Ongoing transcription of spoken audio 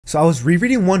So I was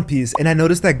rereading One Piece and I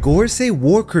noticed that Gorosei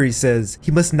War Curry says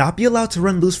he must not be allowed to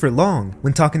run loose for long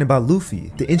when talking about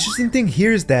Luffy. The interesting thing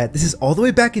here is that this is all the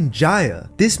way back in Jaya.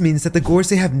 This means that the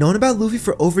Gorosei have known about Luffy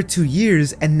for over 2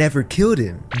 years and never killed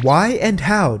him. Why and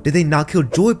how did they not kill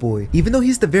Joy Boy, even though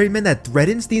he's the very man that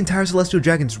threatens the entire Celestial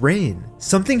Dragon's reign?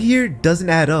 Something here doesn't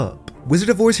add up. Wizard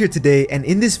of War's here today, and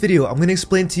in this video I'm going to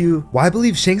explain to you why I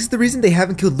believe Shanks is the reason they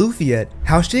haven't killed Luffy yet,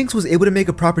 how Shanks was able to make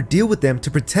a proper deal with them to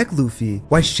protect Luffy,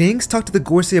 why Shanks talked to the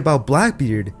Gorosei about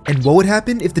Blackbeard, and what would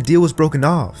happen if the deal was broken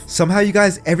off. Somehow you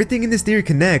guys, everything in this theory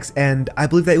connects, and I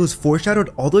believe that it was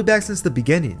foreshadowed all the way back since the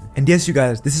beginning. And yes you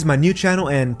guys, this is my new channel,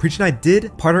 and Preach and I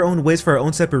did part our own ways for our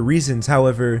own separate reasons.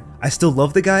 However, I still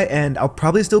love the guy and I'll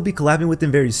probably still be collabing with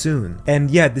him very soon.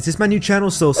 And yeah, this is my new channel,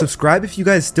 so subscribe if you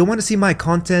guys still want to see my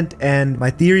content and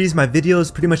my theories, my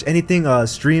videos, pretty much anything,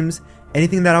 streams,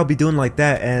 anything that I'll be doing like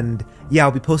that. And yeah,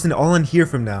 I'll be posting it all on here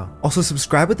from now. Also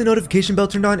subscribe with the notification bell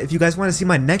turned on if you guys want to see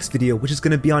my next video, which is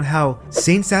going to be on how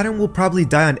Saint Saturn will probably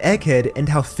die on Egghead and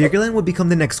how Figureland will become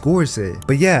the next Gorosei.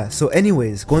 But yeah, so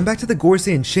anyways, going back to the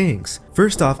Gorosei and Shanks,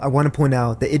 first off I want to point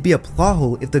out that it'd be a plot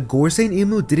hole if the Gorosei and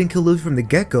Imu didn't kill Luffy from the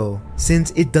get-go,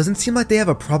 since it doesn't seem like they have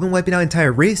a problem wiping out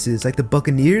entire races like the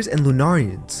Buccaneers and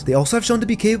Lunarians. They also have shown to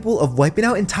be capable of wiping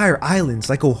out entire islands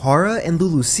like Ohara and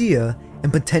Lulusia,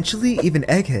 and potentially even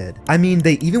Egghead. I mean,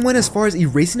 they even went as far as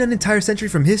erasing an entire century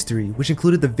from history, which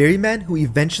included the very man who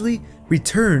eventually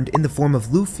returned in the form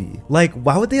of Luffy. Like,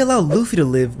 why would they allow Luffy to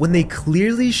live when they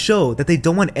clearly show that they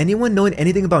don't want anyone knowing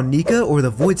anything about Nika or the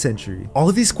Void Century? All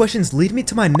of these questions lead me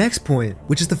to my next point,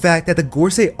 which is the fact that the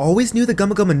Gorosei always knew the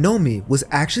Gumma Gumma no Mi was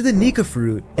actually the Nika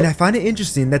fruit, and I find it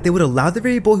interesting that they would allow the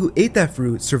very boy who ate that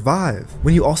fruit survive.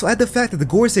 When you also add the fact that the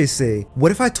Gorosei say,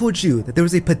 what if I told you that there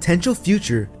was a potential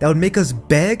future that would make us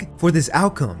beg for this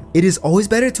outcome? It is always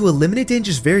better to eliminate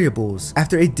dangerous variables.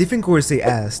 After a different Gorosei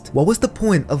asked, what was the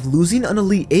point of losing an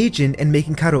elite agent and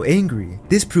making Kaido angry?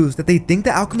 This proves that they think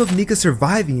the outcome of Nika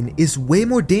surviving is way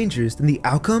more dangerous than the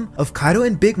outcome of Kaido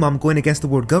and Big Mom going against the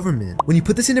world government. When you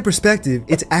put this into perspective,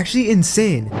 it's actually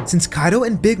insane, since Kaido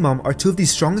and Big Mom are two of the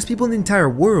strongest people in the entire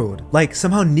world. Like,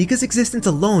 somehow Nika's existence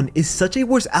alone is such a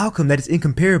worse outcome that is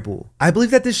incomparable. I believe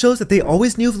that this shows that they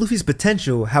always knew of Luffy's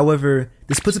potential. However,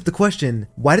 this puts up the question,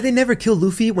 why did they never kill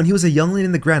Luffy when he was a youngling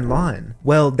in the Grand Line?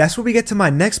 Well, that's where we get to my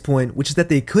next point, which is that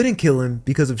they couldn't kill him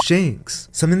because of Shanks.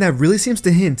 Something that really seems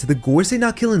to hint to the Gorosei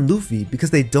not killing Luffy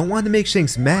because they don't want to make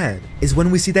Shanks mad is when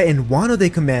we see that in Wano they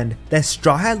command that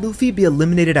Straw Hat Luffy be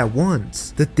eliminated at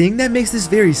once. The thing that makes this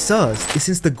very sus is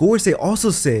since the Gorosei also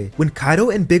say when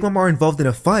Kaido and Big Mom are involved in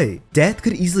a fight, death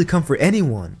could easily come for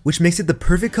anyone, which makes it the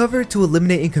perfect cover to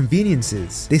eliminate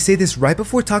inconveniences. They say this right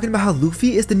before talking about how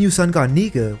Luffy is the new sun god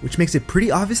Nika, which makes it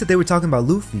pretty obvious that they were talking about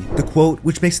Luffy. The quote,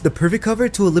 which makes it the perfect cover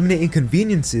to eliminate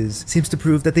inconveniences, seems to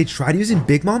prove that they tried using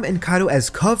Big Mom and Kaido as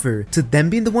cover to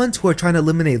them being the ones who are trying to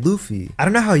eliminate Luffy. I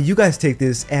don't know how you guys take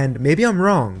this, and maybe I'm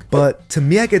wrong, but to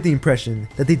me I get the impression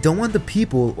that they don't want the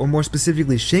people, or more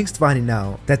specifically Shanks, finding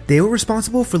out that they were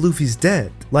responsible for Luffy's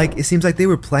death. Like, it seems like they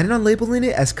were planning on labeling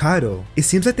it as Kaido. It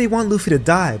seems like they want Luffy to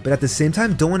die, but at the same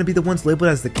time don't want to be the ones labeled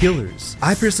as the killers.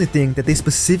 I personally think that they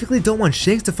specifically don't want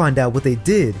Shanks to find out what they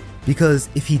did, because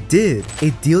if he did,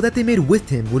 a deal that they made with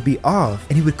him would be off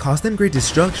and he would cause them great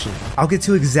destruction. I'll get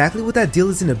to exactly what that deal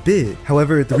is in a bit.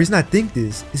 However, the reason I think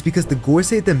this is because the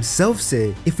Gorosei themselves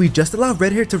say if we just allow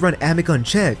Red Hair to run Amic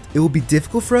unchecked, it will be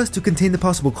difficult for us to contain the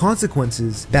possible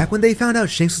consequences back when they found out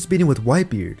Shanks was beating with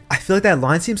Whitebeard. I feel like that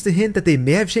line seems to hint that they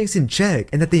may have Shanks in check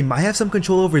and that they might have some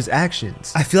control over his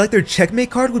actions. I feel like their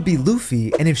checkmate card would be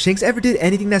Luffy, and if Shanks ever did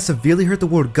anything that severely hurt the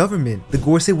world government, the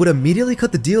Gorosei would immediately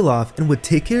cut the deal off and would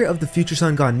take care of the future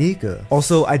sun god Nika.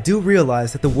 Also, I do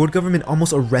realize that the world government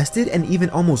almost arrested and even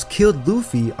almost killed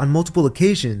Luffy on multiple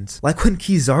occasions, like when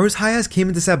Kizaru's high ass came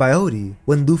into Sabaody,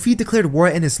 when Luffy declared war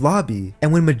at Enies Lobby,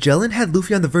 and when Magellan had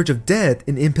Luffy on the verge of death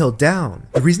and impaled down.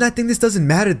 The reason I think this doesn't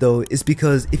matter though is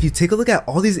because if you take a look at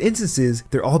all these instances,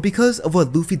 they're all because of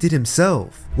what Luffy did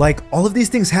himself. Like, all of these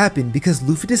things happened because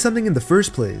Luffy did something in the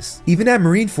first place. Even at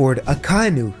Marineford,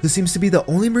 Akainu, who seems to be the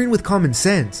only marine with common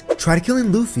sense, tried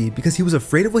killing Luffy because he was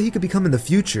afraid of what he could become in the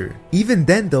future. Even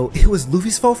then though, it was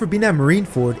Luffy's fault for being at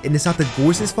Marineford, and it's not the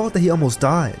Gorosei's fault that he almost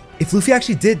died. If Luffy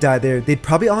actually did die there, they'd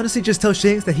probably honestly just tell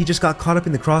Shanks that he just got caught up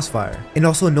in the crossfire. And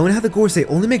also, knowing how the Gorosei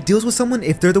only make deals with someone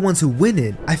if they're the ones who win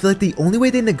it, I feel like the only way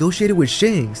they negotiated with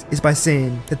Shanks is by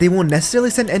saying that they won't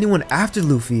necessarily send anyone after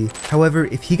Luffy. However,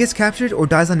 if he gets captured or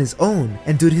dies on his own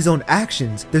and due to his own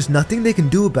actions, there's nothing they can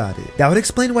do about it. That would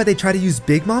explain why they try to use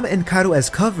Big Mom and Kaido as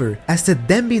cover as to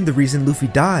them being the reason Luffy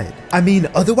died. I mean,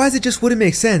 otherwise Otherwise it just wouldn't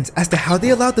make sense as to how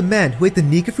they allowed the men who ate the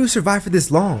Nika fruit survive for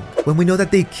this long, when we know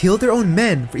that they killed their own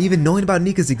men for even knowing about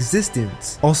Nika's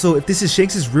existence. Also, if this is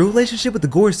Shanks' real relationship with the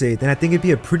Gorosei, then I think it'd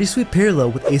be a pretty sweet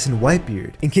parallel with Ace and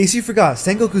Whitebeard. In case you forgot,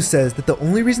 Sengoku says that the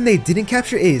only reason they didn't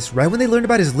capture Ace right when they learned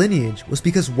about his lineage was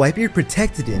because Whitebeard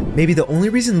protected him. Maybe the only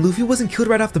reason Luffy wasn't killed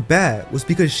right off the bat was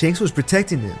because Shanks was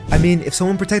protecting him. I mean, if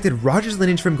someone protected Roger's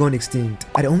lineage from going extinct,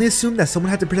 I'd only assume that someone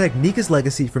had to protect Nika's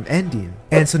legacy from ending.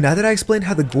 And so now that I explained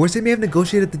how the Gorosei may have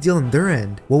negotiated the deal on their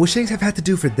end, what would Shanks have had to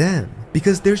do for them?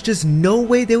 Because there's just no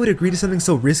way they would agree to something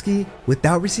so risky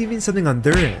without receiving something on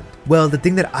their end. Well, the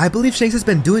thing that I believe Shanks has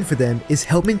been doing for them is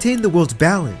help maintain the world's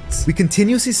balance. We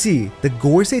continuously see the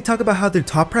Gorosei talk about how their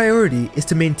top priority is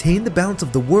to maintain the balance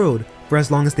of the world for as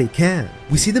long as they can.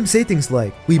 We see them say things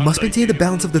like, we must maintain the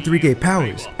balance of the three great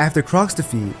powers. After Croc's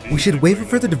defeat, we should wait for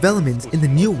further developments in the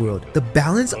new world. The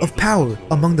balance of power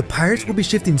among the pirates will be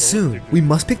shifting soon. We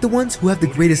must pick the ones who have the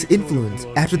greatest influence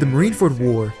after the Marineford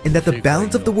War, and that the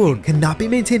balance of the world cannot be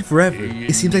maintained forever.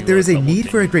 It seems like there is a need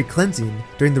for a great cleansing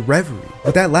during the reverie.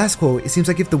 With that last quote, it seems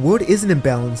like if the world isn't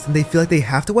imbalanced, then they feel like they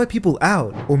have to wipe people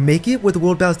out, or make it where the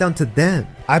world bows down to them.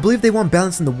 I believe they want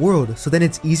balance in the world, so then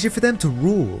it's easier for them to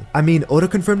rule. I mean, Oda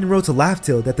confirmed in Road to Laugh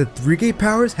Tale that the three great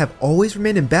powers have always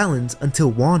remained in balance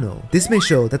until Wano. This may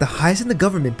show that the highest in the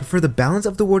government prefer the balance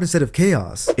of the world instead of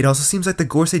chaos. It also seems like the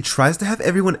Gorosei tries to have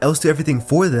everyone else do everything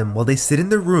for them while they sit in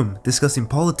their room discussing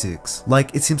politics.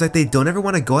 Like, it seems like they don't ever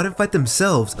want to go out and fight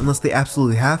themselves unless they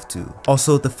absolutely have to.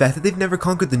 Also, the fact that they've never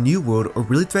conquered the New World or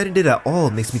really threatened it at all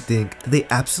makes me think that they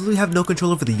absolutely have no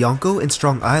control over the Yonko and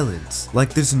Strong Islands. Like,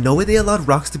 there's no way they allowed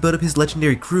Rocks to build up his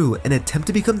legendary crew and attempt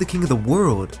to become the king of the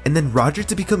world, and then Roger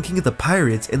to become king of the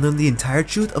pirates and learn the entire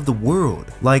truth of the world.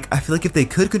 Like, I feel like if they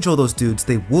could control those dudes,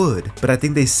 they would, but I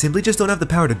think they simply just don't have the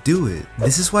power to do it.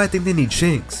 This is why I think they need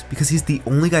Shanks, because he's the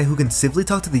only guy who can civilly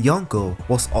talk to the Yonko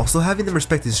whilst also having them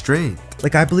respect his strength.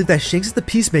 Like, I believe that Shanks is the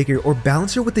peacemaker or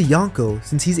balancer with the Yonko,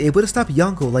 since he's able to stop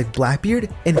Yonko like Blackbeard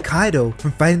and Kaido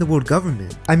from fighting the world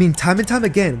government. I mean, time and time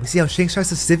again, we see how Shanks tries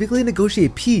to civically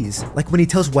negotiate peace, like when he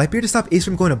tells Whitebeard to stop Ace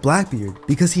from going to Blackbeard,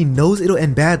 because he knows it'll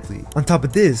end badly. On top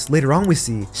of this, later on we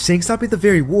see Shanks stopping the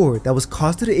very war that was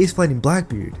caused due to Ace fighting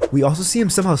Blackbeard. We also see him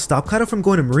somehow stop Kaido from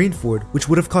going to Marineford, which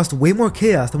would have caused way more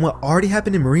chaos than what already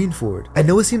happened in Marineford. I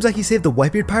know it seems like he saved the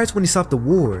Whitebeard pirates when he stopped the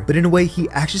war, but in a way he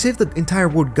actually saved the entire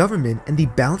world government and the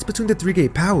balance between the three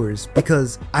great powers,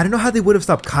 because I don't know how they would have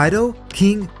stopped Kaido,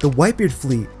 King, the Whitebeard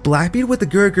fleet, Blackbeard with the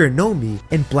Guruguru no Mi,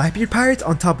 and Blackbeard pirates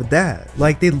on top of that.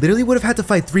 Like, they literally would have had to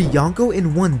fight 3 Yonko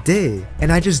in one day,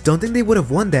 and I just don't think they would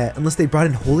have won that unless they brought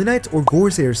in Holy Knights or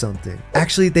Gorosei or something.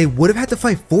 Actually, they would have had to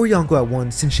fight 4 Yonko at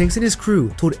once, since Shanks and his crew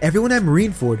told everyone at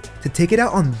Marineford to take it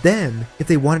out on them if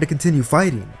they wanted to continue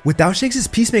fighting. Without Shanks'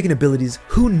 peacemaking abilities,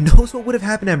 who knows what would have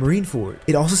happened at Marineford.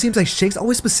 It also seems like Shanks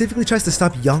always specifically tries to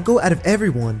stop Yonko out of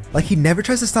everyone, like he never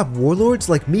tries to stop warlords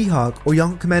like Mihawk or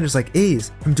Yonko commanders like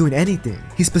Ace from doing anything.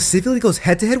 He specifically goes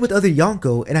head to head with other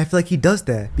Yonko, and I feel like he does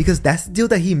that because that's the deal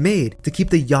that he made to keep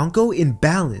the Yonko in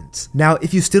balance. Now,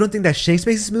 if you still don't think that Shanks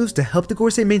makes his moves to help the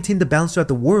Gorosei maintain the balance throughout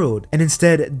the world, and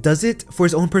instead does it for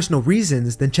his own personal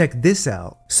reasons, then check this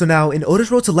out. So now, in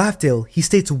Oda's Road to Laugh Tale, he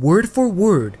states word for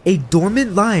word, a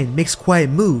dormant lion makes quiet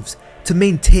moves to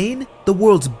maintain the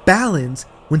world's balance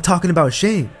when talking about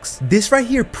Shanks. This right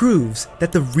here proves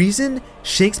that the reason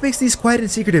Shanks makes these quiet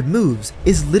and secretive moves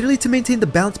is literally to maintain the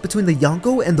balance between the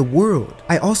Yonko and the world.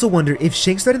 I also wonder if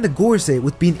Shanks threatened the Gorosei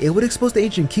with being able to expose the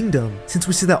ancient kingdom, since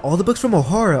we see that all the books from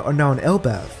Ohara are now in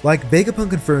Elbaf. Like Vegapunk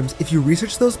confirms, if you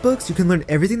research those books, you can learn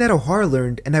everything that Ohara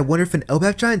learned, and I wonder if an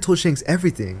Elbaf giant told Shanks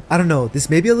everything. I don't know, this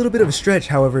may be a little bit of a stretch,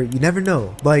 however, you never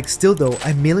know. Like, still though,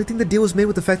 I mainly think the deal was made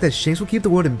with the fact that Shanks will keep the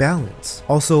world in balance.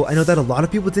 Also, I know that a lot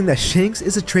of people think that Shanks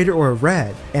is a traitor or a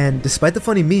rat, and despite the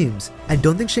funny memes, I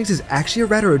don't think Shanks is actually a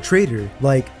rat or a traitor.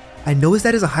 Like, I know his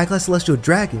dad is a high-class celestial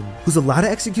dragon who's allowed to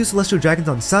execute celestial dragons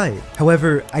on sight.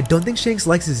 However, I don't think Shanks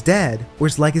likes his dad or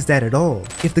is like his dad at all.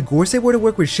 If the Gorosei were to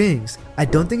work with Shanks, I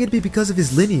don't think it'd be because of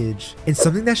his lineage. And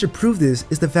something that should prove this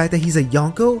is the fact that he's a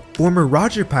Yonko, former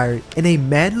Roger pirate, and a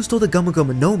man who stole the Gama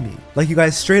Gama no Mi. Like, you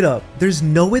guys, straight up, there's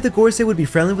no way the Gorosei would be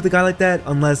friendly with a guy like that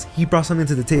unless he brought something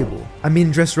to the table. I mean,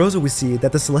 in Dressrosa we see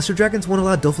that the celestial dragons won't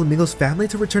allow Doflamingo's family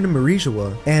to return to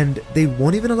Marijoa, and they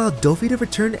won't even allow Dofi to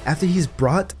return after he's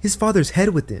brought his father's head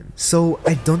with him. So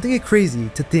I don't think it's crazy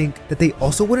to think that they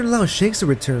also wouldn't allow Shanks to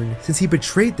return, since he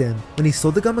betrayed them when he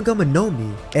sold the Gama Gama no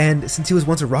Mi, and since he was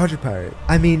once a Roger pirate. part.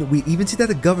 I mean, we even see that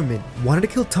the government wanted to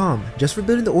kill Tom just for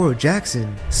building the Oro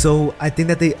Jackson, so I think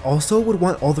that they also would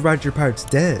want all the Roger pirates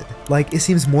dead. Like, it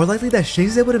seems more likely that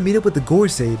Shanks is able to meet up with the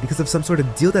Gorosei because of some sort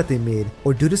of deal that they made,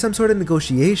 or due to some sort of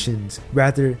negotiations,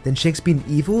 rather than Shanks being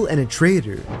evil and a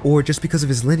traitor, or just because of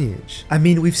his lineage. I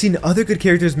mean, we've seen other good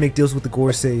characters make deals with the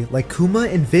Gorosei, like Kuma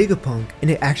and Vegapunk,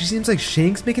 and it actually seems like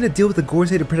Shanks making a deal with the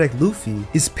Gorosei to protect Luffy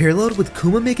is paralleled with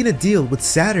Kuma making a deal with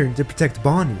Saturn to protect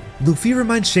Bonnie. Luffy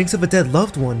reminds Shanks of a dead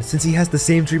loved one since he has the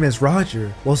same dream as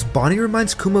Roger, whilst Bonnie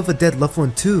reminds Kuma of a dead loved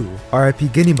one too. R.I.P.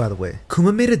 Ginny, by the way.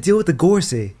 Kuma made a deal with the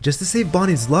Gorosei just to save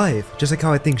Bonnie's life, just like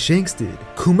how I think Shanks did.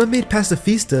 Kuma made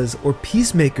pacifistas, or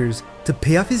peacemakers, to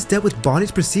pay off his debt with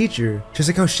Bonnie's procedure, just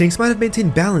like how Shanks might have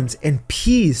maintained balance and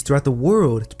peace throughout the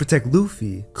world to protect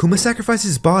Luffy. Kuma sacrificed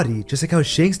his body, just like how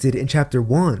Shanks did in chapter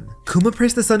 1. Kuma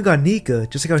praised the sun god Nika,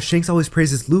 just like how Shanks always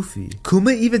praises Luffy.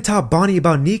 Kuma even taught Bonnie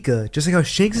about Nika, just like how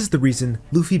Shanks is the reason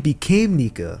Luffy became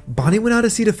Nika. Bonnie went out to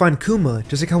sea to find Kuma,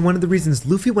 just like how one of the reasons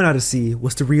Luffy went out to sea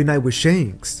was to reunite with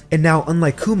Shanks. And now,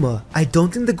 unlike Kuma, I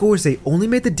don't think the Gorosei only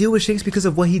made the deal with Shanks because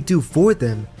of what he'd do for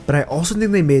them, but I also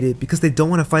think they made it because they don't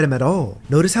want to fight him at all.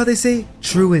 Notice how they say,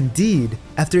 "true indeed,"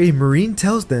 after a marine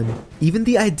tells them even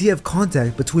the idea of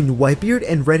contact between Whitebeard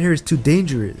and Redhair is too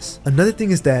dangerous. Another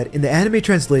thing is that in the anime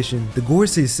translation, the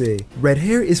Gorosei say,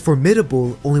 Redhair is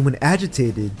formidable only when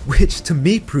agitated, which to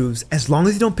me proves as long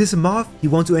as you don't piss him off, he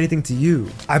won't do anything to you.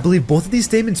 I believe both of these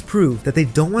statements prove that they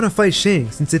don't want to fight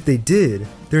Shanks, since if they did,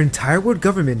 their entire world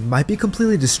government might be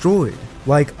completely destroyed.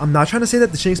 Like, I'm not trying to say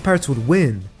that the Shanks pirates would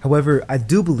win, however, I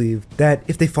do believe that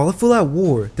if they fought a full-out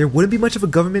war, there wouldn't be much of a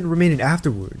government remaining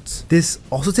afterwards. This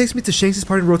also takes me to Shanks'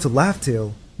 part in Road to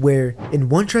Laugh-Tale, where in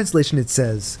one translation it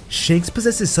says, Shanks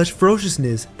possesses such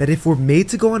ferociousness that if we're made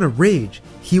to go on a rage,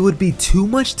 he would be too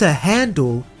much to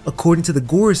handle according to the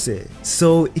Gorosei.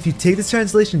 So if you take this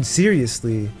translation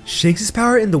seriously, Shanks'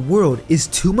 power in the world is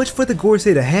too much for the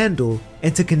Gorosei to handle,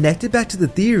 and to connect it back to the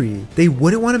theory, they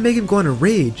wouldn't want to make him go on a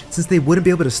rage since they wouldn't be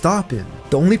able to stop him.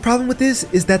 The only problem with this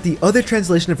is that the other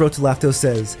translation of Road to Laugh-Tale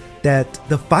says that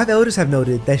the 5 elders have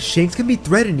noted that Shanks can be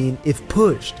threatening if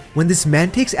pushed. When this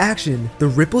man takes action, the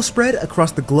ripples spread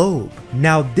across the globe.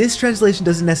 Now this translation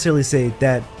doesn't necessarily say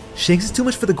that Shanks is too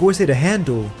much for the Gorosei to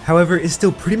handle, however it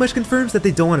still pretty much confirms that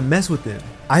they don't want to mess with him.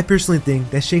 I personally think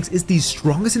that Shanks is the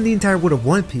strongest in the entire world of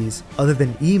One Piece other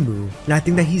than Emu, and I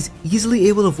think that he's easily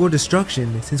able to avoid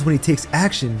destruction since when he takes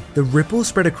action, the ripples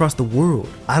spread across the world.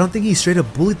 I don't think he straight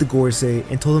up bullied the Gorosei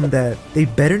and told them that they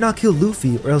better not kill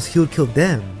Luffy or else he would kill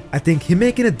them. I think him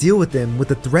making a deal with them with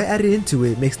the threat added into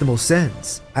it makes the most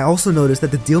sense. I also noticed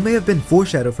that the deal may have been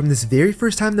foreshadowed from this very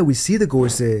first time that we see the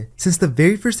Gorosei, since the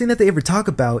very first thing that they ever talk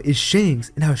about is Shanks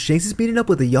and how Shanks is meeting up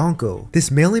with a Yonko.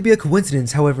 This may only be a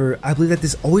coincidence, however, I believe that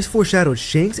this always foreshadowed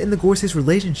Shanks and the Gorosei's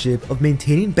relationship of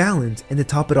maintaining balance, and to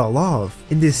top it all off,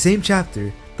 in this same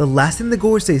chapter, the last thing the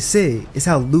Gorosei say is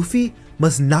how Luffy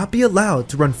must not be allowed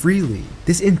to run freely.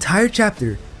 This entire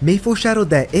chapter may foreshadow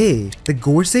that A, the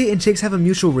Gorosei and Shanks have a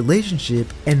mutual relationship,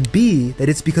 and B, that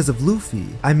it's because of Luffy.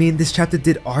 I mean, this chapter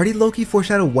did already low-key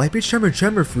foreshadow Whitebeard's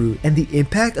Tremor Fruit and the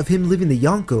impact of him leaving the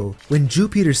Yonko when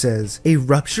Jupiter says, a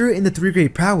rupture in the 3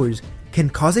 great powers can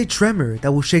cause a tremor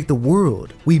that will shake the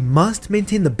world. We must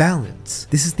maintain the balance.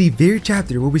 This is the very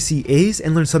chapter where we see Ace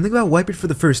and learn something about Whitebeard for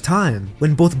the first time,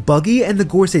 when both Buggy and the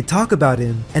Gorosei talk about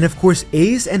him, and of course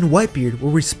Ace and Whitebeard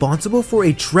were responsible for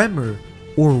a tremor,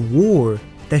 or war,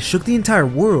 that shook the entire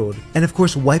world, and of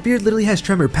course Whitebeard literally has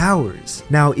tremor powers.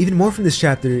 Now even more from this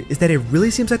chapter is that it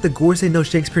really seems like the Gorosei know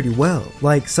Shanks pretty well.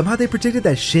 Like somehow they predicted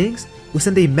that Shanks would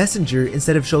send a messenger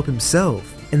instead of show up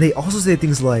himself, and they also say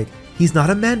things like, he's not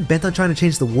a man bent on trying to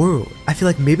change the world. I feel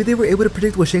like maybe they were able to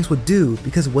predict what Shanks would do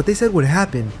because what they said would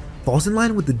happen falls in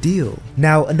line with the deal.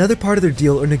 Now, another part of their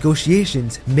deal or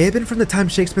negotiations may have been from the time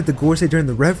Shanks met the Gorosei during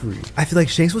the reverie. I feel like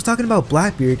Shanks was talking about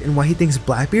Blackbeard and why he thinks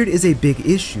Blackbeard is a big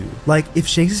issue. Like, if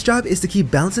Shanks' job is to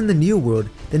keep balance in the Neo world,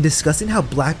 then discussing how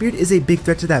Blackbeard is a big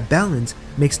threat to that balance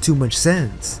makes too much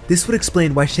sense. This would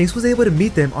explain why Shanks was able to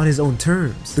meet them on his own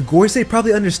terms. The Gorosei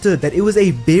probably understood that it was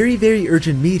a very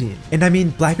urgent meeting, and I mean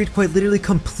Blackbeard quite literally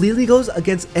completely goes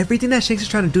against everything that Shanks is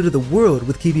trying to do to the world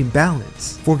with keeping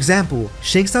balance. For example,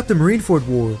 Shanks stopped the Marineford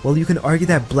War, while you can argue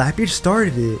that Blackbeard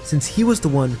started it since he was the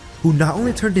one who not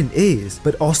only turned in Ace,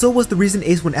 but also was the reason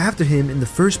Ace went after him in the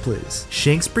first place.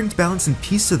 Shanks brings balance and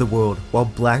peace to the world, while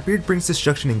Blackbeard brings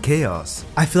destruction and chaos.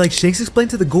 I feel like Shanks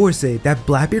explained to the Gorosei that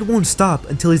Blackbeard won't stop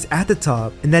until he's at the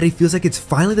top, and that he feels like it's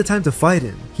finally the time to fight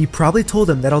him. He probably told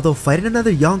him that although fighting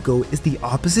another Yonko is the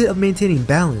opposite of maintaining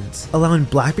balance, allowing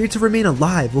Blackbeard to remain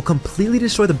alive will completely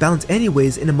destroy the balance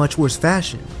anyways in a much worse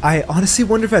fashion. I honestly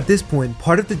wonder if at this point,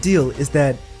 part of the deal is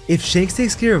that If Shanks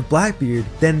takes care of Blackbeard,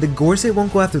 then the Gorosei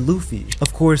won't go after Luffy.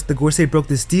 Of course, the Gorosei broke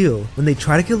this deal when they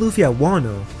try to kill Luffy at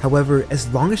Wano. However,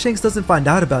 as long as Shanks doesn't find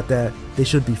out about that, they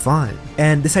should be fine.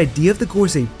 And this idea of the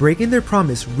Gorosei breaking their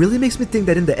promise really makes me think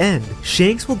that in the end,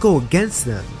 Shanks will go against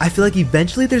them. I feel like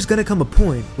eventually there's gonna come a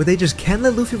point where they just can't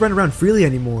let Luffy run around freely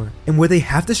anymore, and where they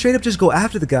have to straight up just go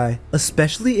after the guy,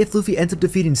 especially if Luffy ends up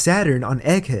defeating Saturn on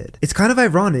Egghead. It's kind of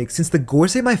ironic since the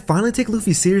Gorosei might finally take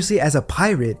Luffy seriously as a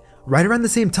pirate right around the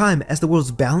same time as the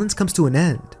world's balance comes to an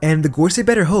end. And the Gorosei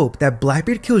better hope that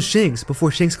Blackbeard kills Shanks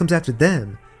before Shanks comes after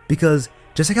them, because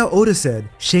just like how Oda said,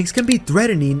 Shanks can be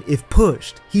threatening if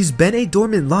pushed. He's been a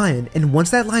dormant lion, and once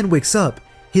that lion wakes up,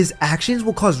 his actions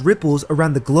will cause ripples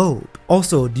around the globe.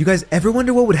 Also, do you guys ever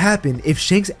wonder what would happen if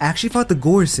Shanks actually fought the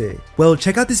Gorosei? Well,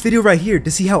 check out this video right here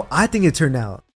to see how I think it turned out.